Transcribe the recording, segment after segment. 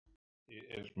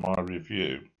Here's my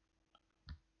review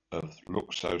of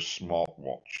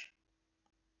LuxoSmartWatch.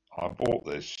 I bought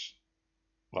this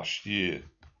last year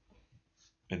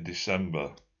in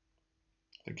December.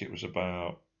 I think it was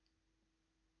about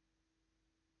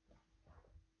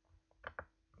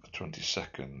the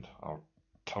 22nd. I'll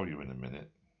tell you in a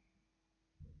minute.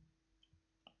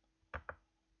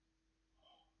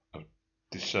 Of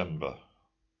December.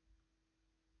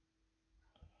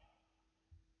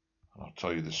 I'll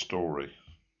tell you the story.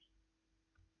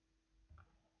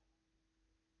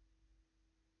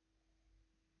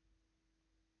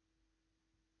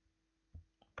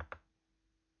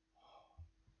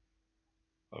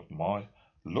 Of my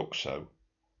Luxo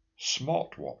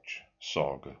smartwatch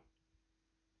saga.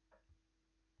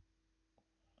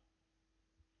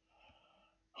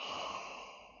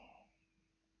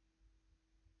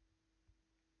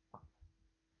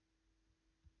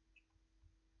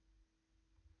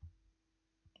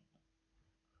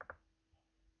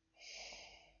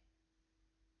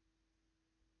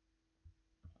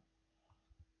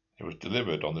 It was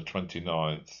delivered on the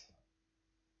 29th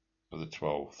of the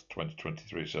 12th,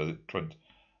 2023. So the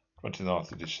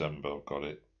 29th of December I got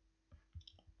it.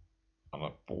 And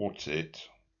I bought it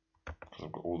because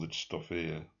I've got all the stuff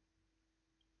here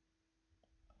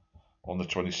on the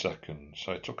 22nd,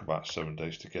 so it took about 7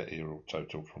 days to get here all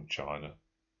total from China.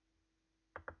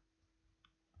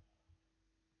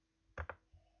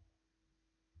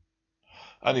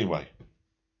 Anyway,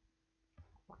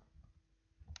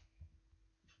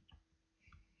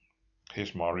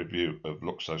 here's my review of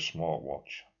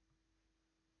LuxoSmartWatch.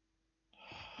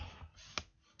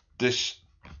 This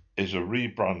is a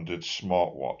rebranded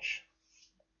smartwatch,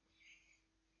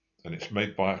 and it's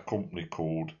made by a company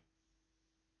called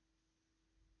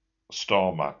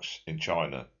StarMax in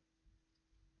China.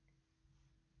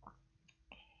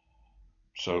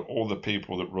 So all the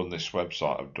people that run this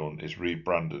website have done is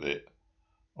rebranded it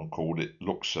and called it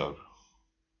Luxo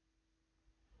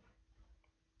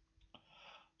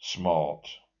Smart.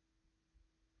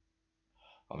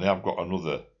 And they have got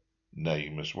another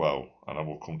name as well, and I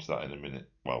will come to that in a minute.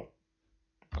 Well,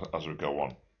 as we go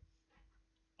on.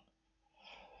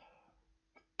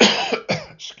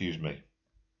 Excuse me.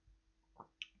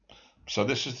 So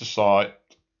this is the site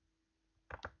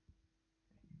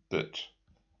that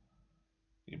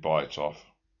you buy it off,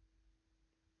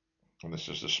 and this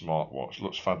is the smartwatch.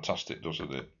 Looks fantastic,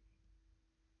 doesn't it?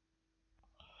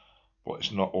 But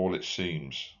it's not all it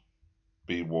seems.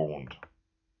 Be warned.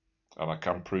 And I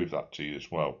can prove that to you as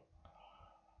well.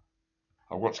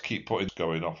 I've got to keep putting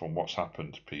going off on what's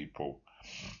happened to people.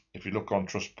 If you look on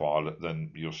Trustpilot,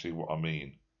 then you'll see what I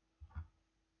mean.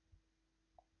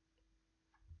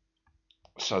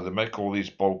 So they make all these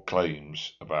bold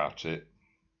claims about it.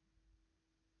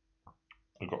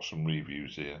 I've got some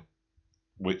reviews here,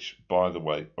 which, by the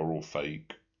way, are all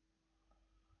fake.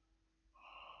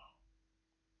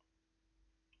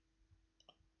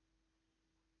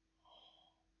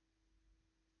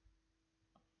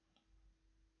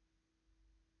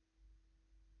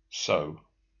 So,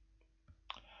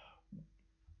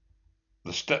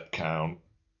 the step count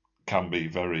can be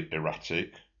very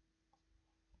erratic.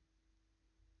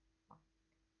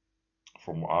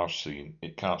 From what I've seen,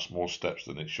 it counts more steps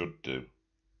than it should do.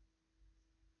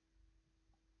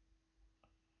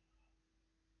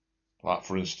 Like,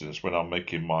 for instance, when I'm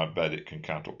making my bed, it can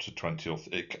count up to 20 or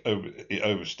it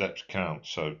oversteps count,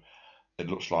 so it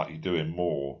looks like you're doing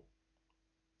more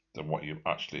than what you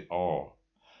actually are.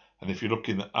 And if you look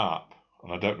in the app,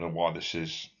 and I don't know why this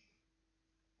is,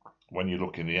 when you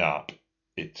look in the app,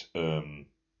 it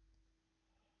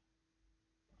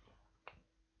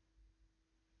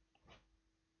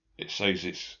says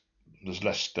there's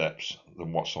less steps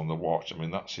than what's on the watch. I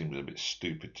mean, that seems a bit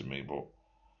stupid to me, but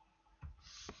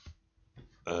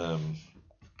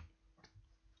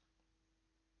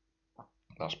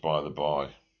that's by the by.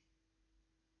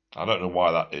 I don't know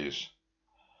why that is,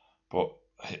 but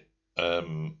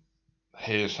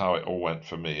here's how it all went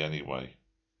for me anyway.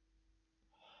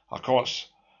 Of course,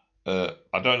 I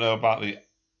don't know about the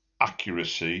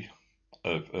accuracy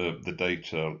of the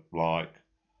data. Like,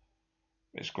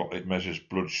 it measures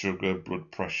blood sugar,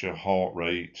 blood pressure, heart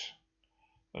rate,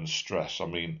 and stress. I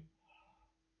mean,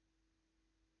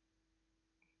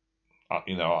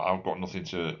 I've got nothing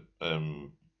to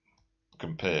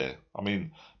compare. I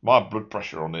mean, my blood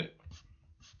pressure on it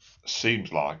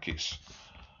seems like it's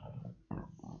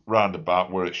round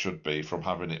about where it should be from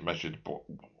having it measured, but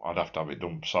I'd have to have it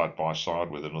done side by side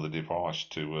with another device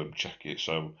to check it.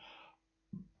 So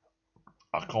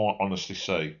I can't honestly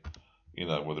say,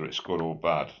 whether it's good or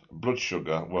bad. Blood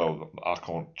sugar, well, I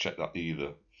can't check that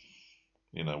either.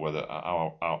 You know, whether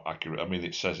how accurate. I mean,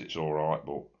 it says it's all right,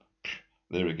 but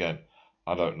there again,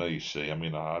 I don't know. You see, I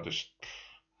mean, I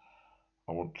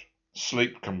want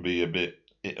sleep can be a bit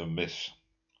hit and miss.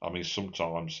 I mean,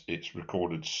 sometimes it's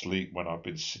recorded sleep when I've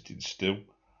been sitting still.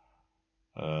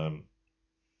 The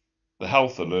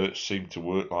health alerts seem to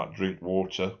work, like drink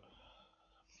water.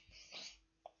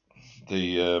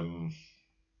 The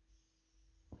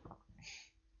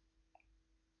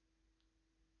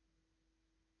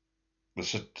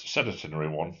sedentary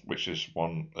one, which is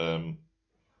one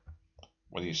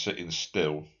when you're sitting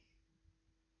still,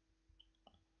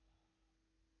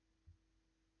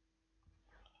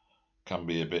 can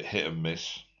be a bit hit and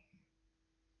miss.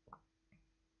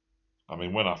 I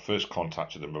mean, when I first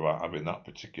contacted them about having that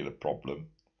particular problem,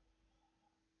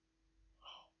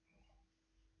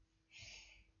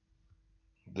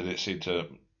 they didn't seem to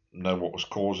know what was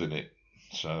causing it.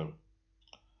 So,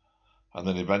 and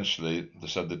then eventually they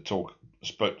said they'd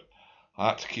spoke. I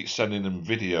had to keep sending them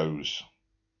videos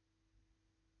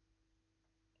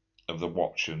of the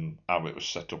watch and how it was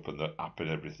set up and the app and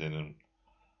everything. And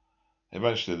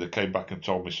eventually they came back and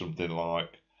told me something like,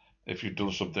 if you've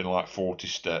done something like 40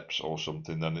 steps or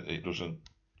something, then it doesn't,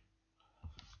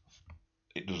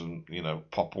 you know,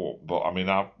 pop up. But I mean,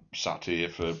 I've sat here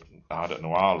for I don't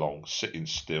know how long, sitting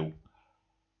still.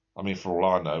 I mean, for all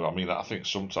I know, I mean, I think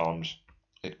sometimes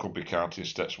it could be counting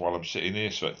steps while I'm sitting here,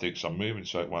 so it thinks I'm moving,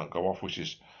 so it won't go off, which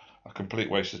is a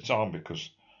complete waste of time because,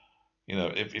 you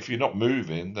know, if you're not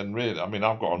moving, then really, I mean,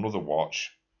 I've got another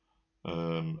watch,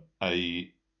 what's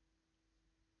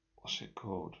it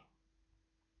called?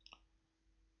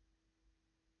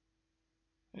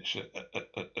 It's a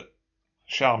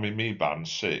Xiaomi Mi Band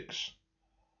 6,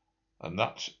 and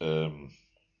that's,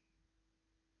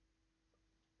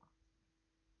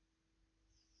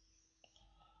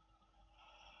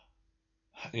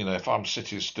 you know, if I'm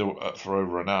sitting still for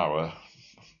over an hour,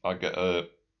 I get a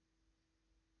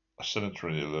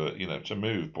sedentary alert, you know, to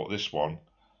move, but this one,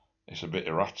 it's a bit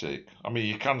erratic. I mean,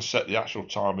 you can set the actual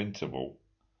time interval,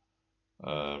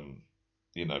 um,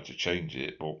 you know, to change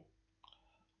it, but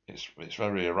it's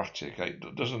very erratic.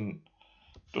 It doesn't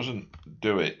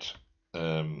do it.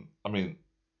 I mean,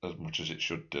 as much as it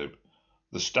should do.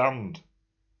 The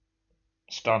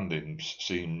standings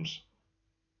seems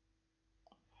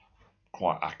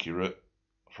quite accurate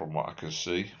from what I can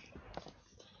see,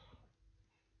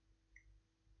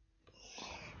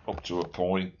 up to a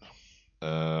point.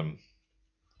 Um,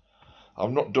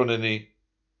 I've not done any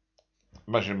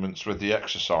measurements with the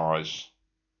exercise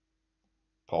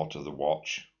part of the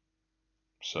watch,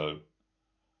 so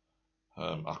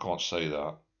I can't say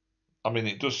that. I mean,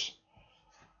 it does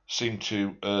seem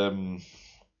to,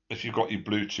 if you've got your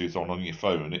Bluetooth on your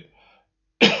phone, it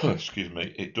excuse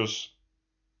me, it does.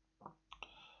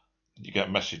 You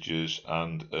get messages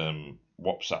and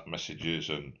WhatsApp messages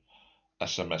and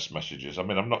SMS messages. I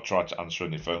mean, I'm not trying to answer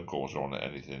any phone calls or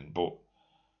anything, but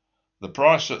the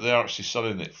price that they're actually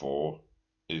selling it for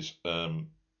is £109,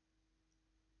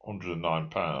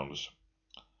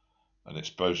 and it's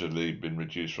supposedly been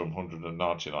reduced from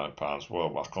 £199.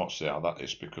 Well, I can't see how that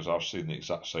is because I've seen the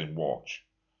exact same watch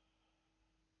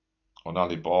on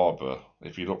Alibaba.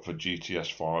 If you look for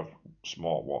GTS5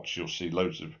 smartwatch, you'll see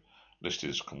loads of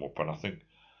listings come up, and I think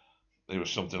it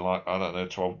was something like, I don't know,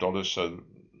 $12. So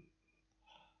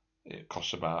it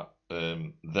costs about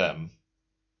them, and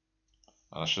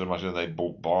I should imagine they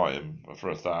bulk buy them for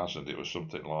 1,000. It was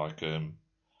something like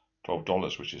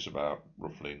 $12, which is about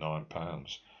roughly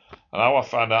 £9. And how I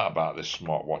found out about this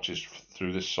smartwatch is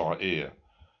through this site here.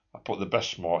 I put the best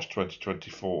smarts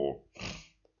 2024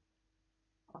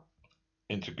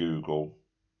 into Google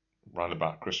round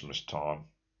about Christmas time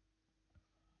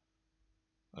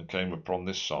and came upon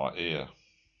this site here.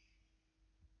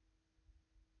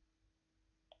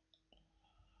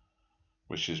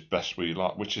 Which is best we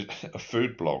like, which is a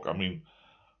food blog. I mean,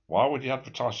 why would you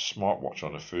advertise a smartwatch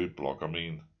on a food blog? I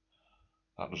mean,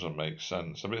 that doesn't make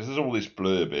sense. I mean, there's all this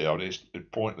blurb here. I mean, it's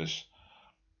pointless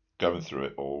going through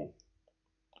it all.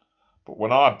 But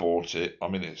when I bought it, I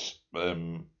mean, it's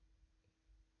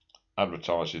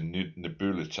advertising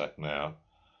Nebula Tech now.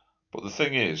 But the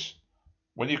thing is,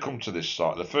 when you come to this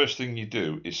site, the first thing you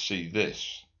do is see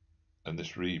this and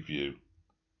this review,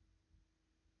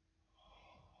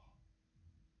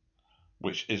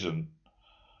 which isn't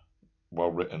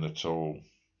well written at all.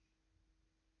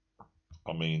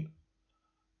 I mean,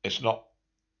 it's not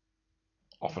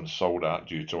often sold out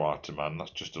due to high demand.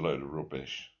 That's just a load of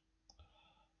rubbish.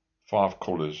 5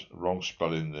 colours, wrong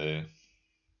spelling there.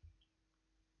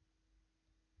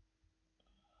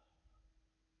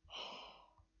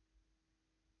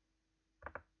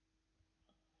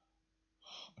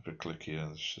 If I click here,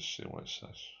 let's just see what it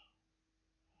says.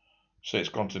 See, it's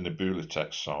gone to Nebula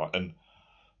text site, and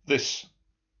this,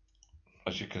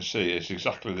 as you can see, is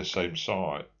exactly the same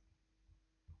site.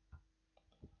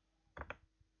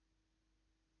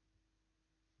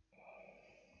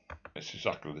 It's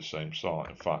exactly the same site.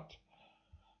 In fact,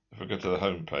 if I go to the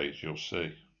home page, you'll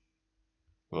see.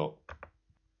 Look.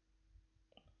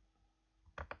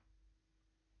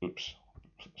 Oops.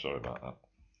 Sorry about that.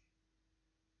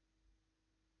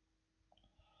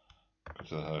 Go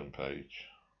to the home page.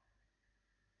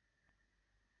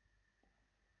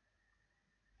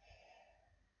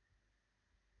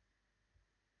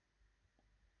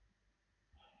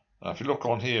 Now, if you look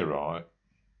on here, right,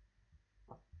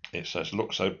 it says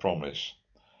Luxo Promise.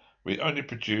 We only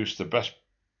produce the best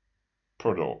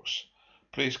products.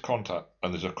 Please contact,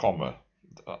 and there's a comma,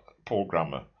 poor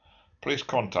grammar. Please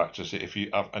contact us if you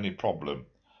have any problem,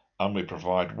 and we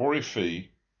provide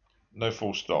worry-free, no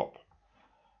full stop,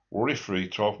 worry-free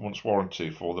 12 months warranty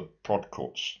for the prod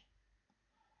cuts.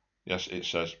 Yes, it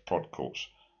says prod cuts.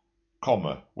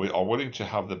 Comma, we are willing to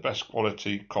have the best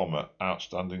quality, comma,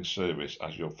 outstanding service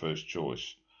as your first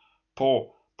choice.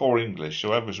 Poor English.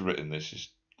 Whoever's written this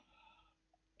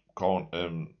can't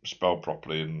spell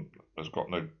properly and has got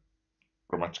no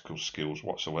grammatical skills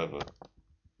whatsoever.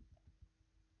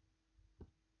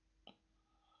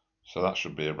 So that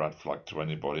should be a red flag to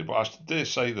anybody. But I dare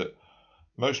say that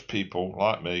most people,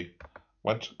 like me,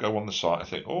 go on the site and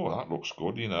think, oh, that looks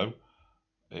good, you know.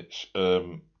 It's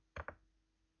been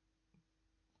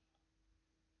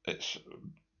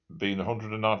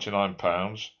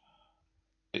 £199.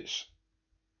 It's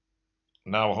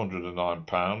now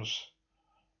 £109.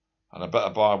 And I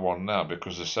better buy one now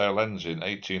because the sale ends in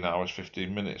 18 hours,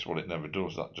 15 minutes. Well, it never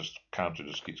does. That counter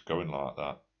just keeps going like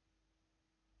that.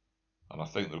 And I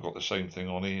think they've got the same thing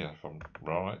on here, if I'm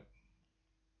right.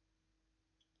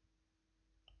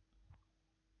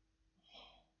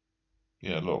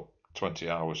 Yeah, look, 20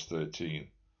 hours, 13.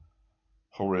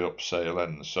 Hurry up, sale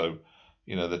ends. So,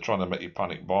 you know, they're trying to make you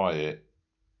panic buy it.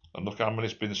 And look how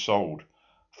many's been sold.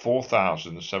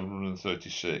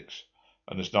 4,736.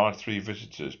 And there's 93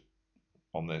 visitors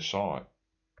on their site.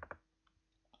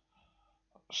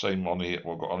 Same on here,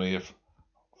 we've got on here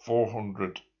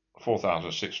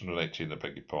 4,618, I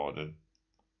beg your pardon.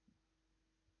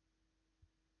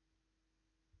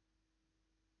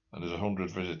 And there's 100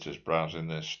 visitors browsing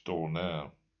their store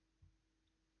now.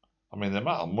 I mean, the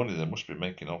amount of money they must be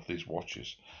making off these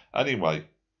watches. Anyway,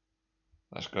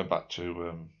 let's go back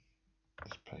to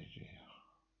this page here.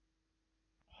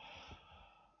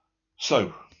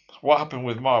 So, what happened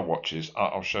with my watches,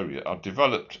 I'll show you. I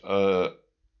developed a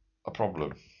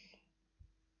problem,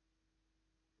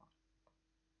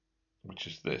 which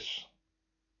is this.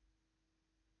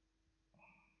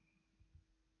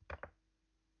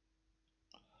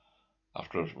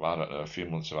 After, I don't know, a few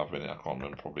months of having it, I can't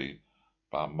remember, probably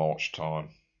about March time.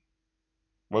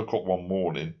 Woke up one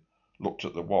morning, looked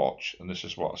at the watch, and this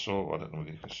is what I saw. I don't know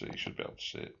whether you can see, you should be able to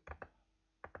see it.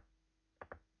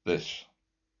 This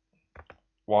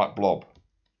white blob.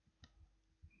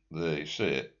 There, you see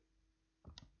it.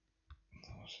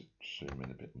 I'll zoom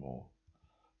in a bit more.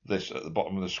 This at the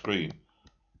bottom of the screen.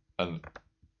 And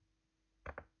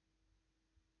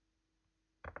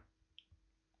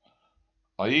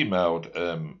I emailed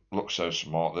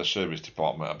LuxoSmart, their service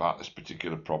department, about this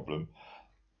particular problem.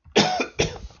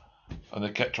 And they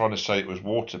kept trying to say it was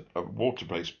a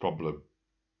water-based problem.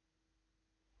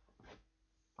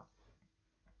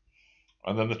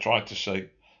 And then they tried to say,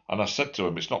 and I said to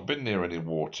them, it's not been near any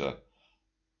water.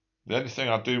 The only thing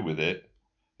I do with it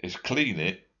is clean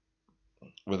it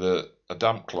with a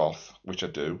damp cloth, which I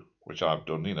do, which I've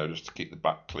done, you know, just to keep the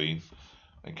back clean,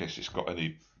 in case it's got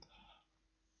any,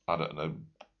 I don't know,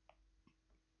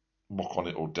 muck on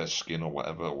it or dead skin or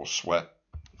whatever, or sweat,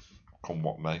 come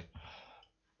what may.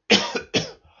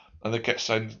 And they kept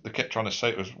trying to say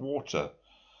it was water.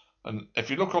 And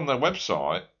if you look on their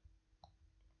website,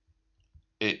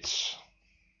 it's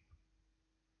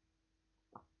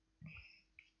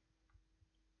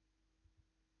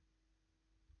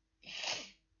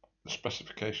the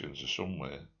specifications are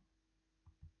somewhere.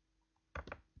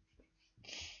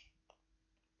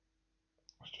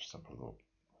 Let's just have a look.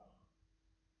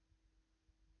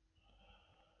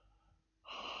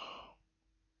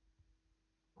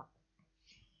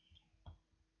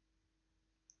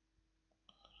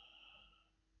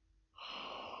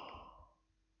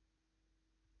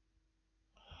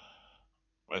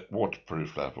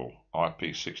 Waterproof level,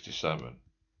 IP67.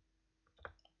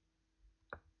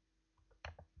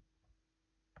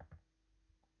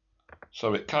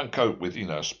 So it can cope with, you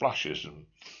know, splashes and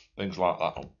things like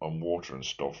that on water and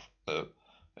stuff,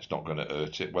 it's not going to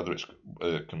hurt it. Whether it's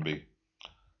can be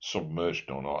submerged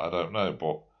or not, I don't know.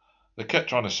 But they kept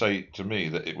trying to say to me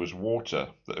that it was water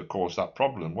that had caused that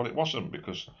problem. Well, it wasn't,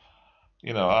 because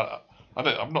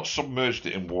I've not submerged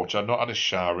it in water. I've not had a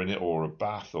shower in it or a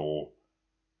bath,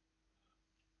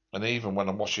 and even when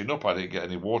I'm washing up, I didn't get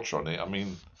any water on it. I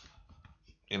mean,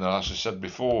 as I said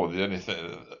before, the only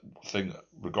thing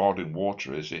regarding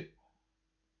water is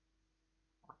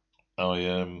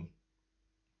I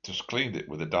just cleaned it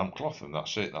with a damp cloth, and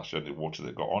that's it. That's the only water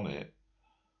that got on it.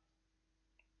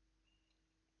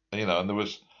 And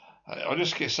I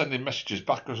just kept sending messages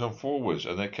backwards and forwards,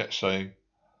 and they kept saying,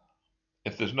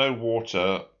 if there's no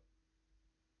water,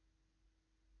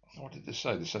 what did they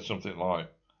say? They said something like,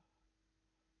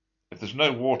 if there's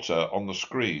no water on the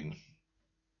screen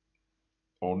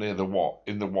or near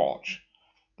in the watch,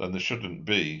 then there shouldn't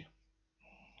be.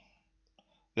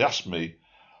 They asked me,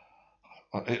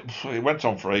 it went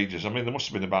on for ages. I mean, there must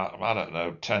have been about, I don't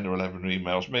know, 10 or 11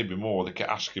 emails, maybe more. They kept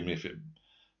asking me if it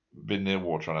had been near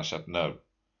water, and I said no.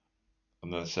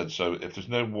 And then they said, so if there's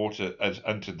no water has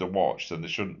entered the watch, then there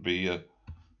shouldn't be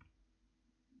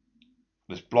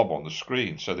this blob on the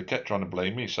screen. So they kept trying to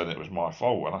blame me, saying it was my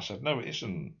fault. And I said, no, it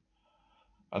isn't.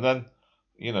 And then,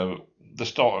 they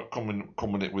started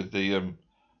coming it with the,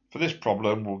 for this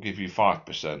problem, we'll give you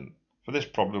 5%. For this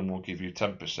problem, we'll give you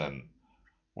 10%.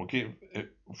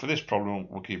 For this problem,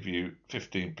 we'll give you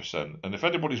 15%. And if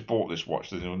anybody's bought this watch,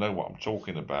 then you'll know what I'm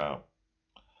talking about.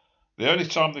 The only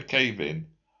time they cave in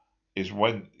is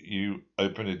when you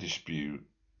open a dispute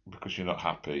because you're not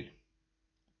happy.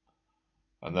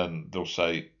 And then they'll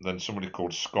say, then somebody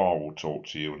called Scar will talk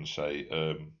to you and say,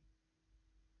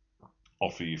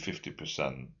 offer you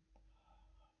 50%.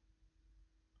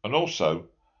 And also,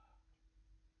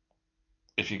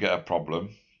 if you get a problem,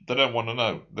 they don't want to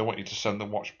know. They want you to send the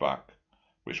watch back,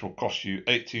 which will cost you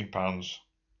 £18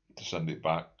 to send it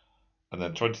back, and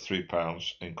then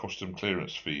 £23 in custom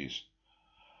clearance fees,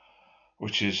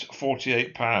 which is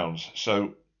 £48.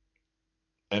 So,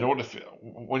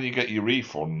 when you get your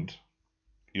refund,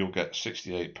 you'll get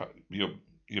 £68.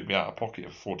 You'll be out of pocket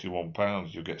of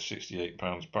 £41. You'll get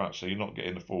 £68 back, so you're not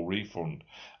getting a full refund,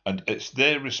 and it's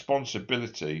their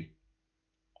responsibility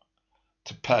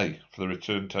to pay for the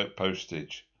return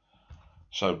postage.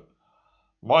 So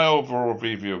my overall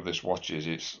review of this watch is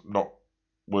it's not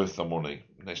worth the money.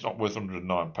 It's not worth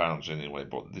 £109 anyway,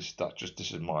 but this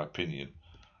is my opinion.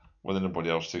 Whether anybody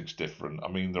else thinks different, I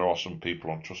mean, there are some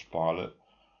people on Trustpilot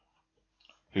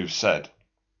who've said,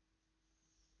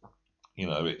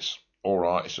 it's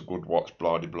alright, it's a good watch,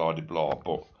 blah blah blah blah,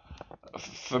 but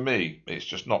for me, it's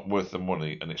just not worth the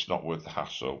money, and it's not worth the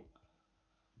hassle.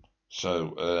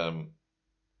 So,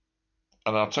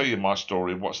 and I'll tell you my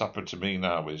story. What's happened to me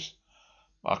now is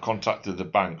I contacted the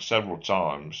bank several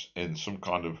times in some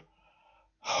kind of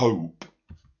hope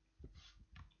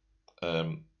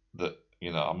that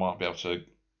I might be able to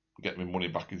get my money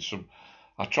back in some.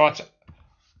 I tried to.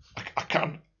 I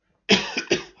can't.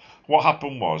 What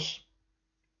happened was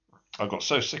I got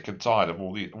so sick and tired of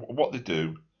what they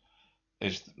do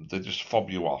is they just fob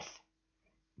you off.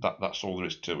 That's all there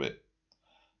is to it.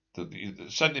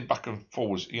 Sending back and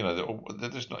forwards, they're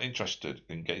just not interested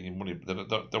in getting your money.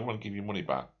 They won't give you money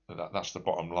back. That's the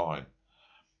bottom line.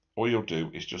 All you'll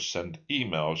do is just send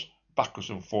emails backwards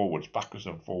and forwards.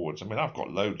 I mean, I've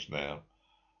got loads now.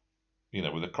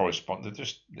 With the correspondent,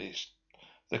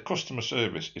 their customer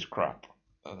service is crap.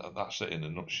 That's it in a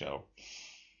nutshell.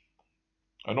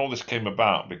 And all this came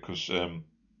about because I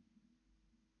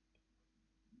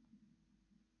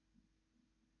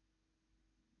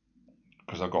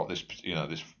got this,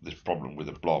 this problem with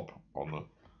a blob on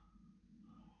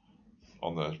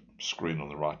the screen on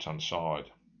the right hand side,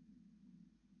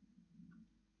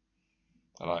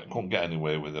 and I couldn't get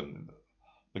anywhere with them.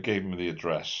 They gave me the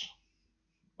address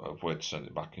of where to send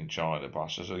it back in China, but I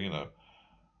said, I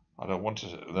don't want to.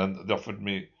 And then they offered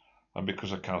me, and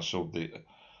because I cancelled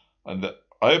and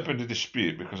I opened a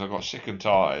dispute because I got sick and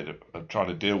tired of trying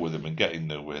to deal with them and getting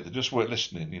nowhere. They just weren't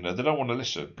listening. They don't want to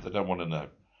listen. They don't want to know.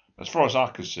 As far as I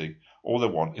can see, all they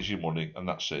want is your money, and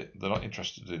that's it. They're not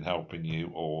interested in helping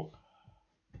you,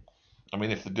 I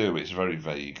mean, if they do, it's very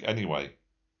vague. Anyway,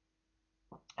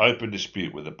 I opened a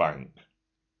dispute with the bank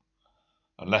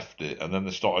and left it, and then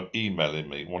they started emailing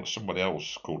me. Somebody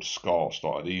else called Scar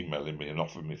started emailing me and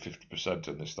offered me 50%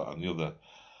 and this, that, and the other.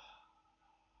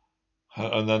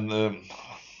 And then,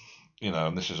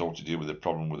 and this is all to do with the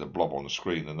problem with the blob on the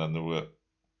screen. And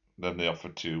then they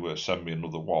offered to send me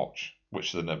another watch,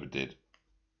 which they never did.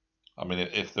 I mean,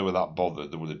 if they were that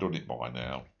bothered, they would have done it by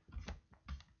now.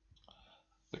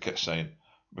 They kept saying,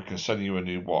 we can send you a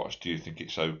new watch. Do you think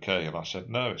it's okay? And I said,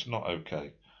 no, it's not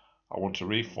okay. I want a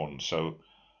refund. So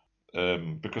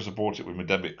because I bought it with my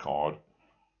debit card,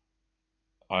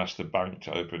 I asked the bank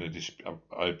to open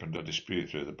opened a dispute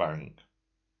through the bank.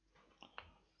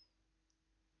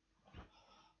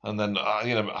 And then,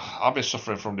 I've been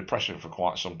suffering from depression for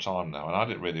quite some time now, and I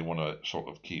didn't really want to sort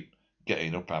of keep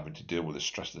getting up, having to deal with the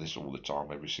stress of this all the time,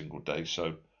 every single day.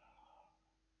 So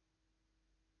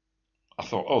I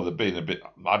thought, oh, they're being a bit.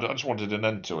 I just wanted an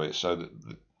end to it, so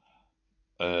that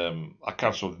I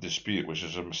cancelled the dispute, which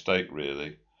is a mistake,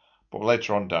 really. But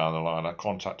later on down the line, I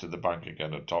contacted the bank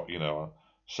again and I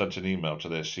sent an email to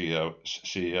their CEO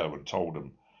and told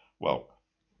them, well,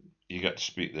 you get to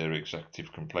speak to their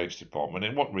executive complaints department.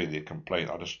 It wasn't really a complaint.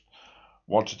 I just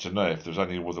wanted to know if there's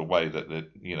any other way that they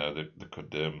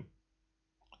could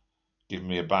give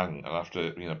me a bang. And I have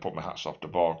to put my hats off to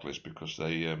Barclays, because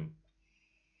they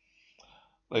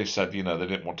said they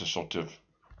didn't want to sort of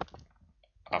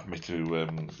have me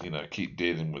to keep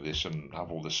dealing with this and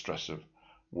have all the stress of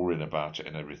worrying about it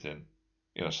and everything.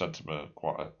 Sent them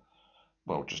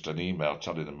just an email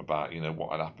telling them about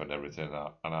what had happened and everything,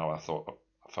 and how I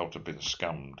felt a bit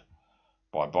scammed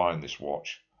by buying this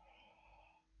watch.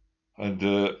 And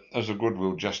as a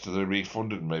goodwill gesture, they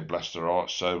refunded me, bless their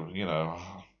hearts. So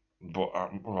but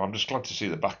I'm just glad to see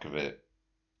the back of it.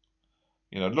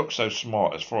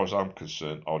 LuxoSmart, as far as I'm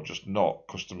concerned, are just not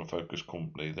customer focused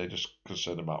company. They're just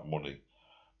concerned about money,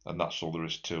 and that's all there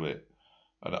is to it.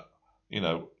 And you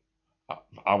know,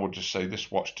 I would just say this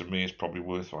watch to me is probably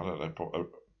worth, I don't know, put a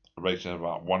rating of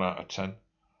about 1 out of 10,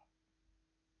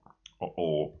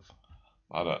 or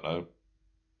I don't know,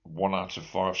 1 out of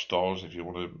 5 stars if you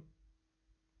want to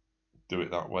do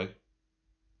it that way.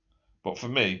 But for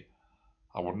me,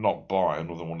 I would not buy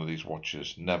another one of these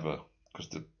watches, never, because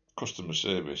the customer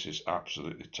service is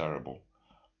absolutely terrible.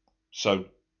 So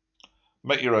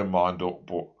make your own mind up,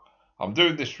 but I'm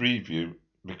doing this review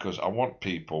because I want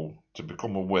people to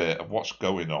become aware of what's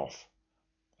going off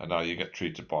and how you get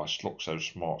treated by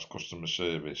LuxoSmart's customer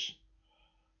service.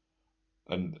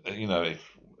 And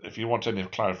if you want any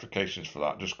clarifications for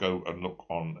that, just go and look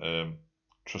on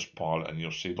Trustpilot, and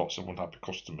you'll see lots of unhappy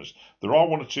customers. There are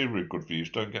 1 or 2 really good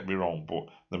reviews, don't get me wrong, but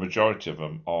the majority of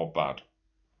them are bad.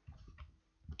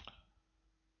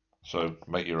 So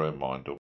make your own mind up.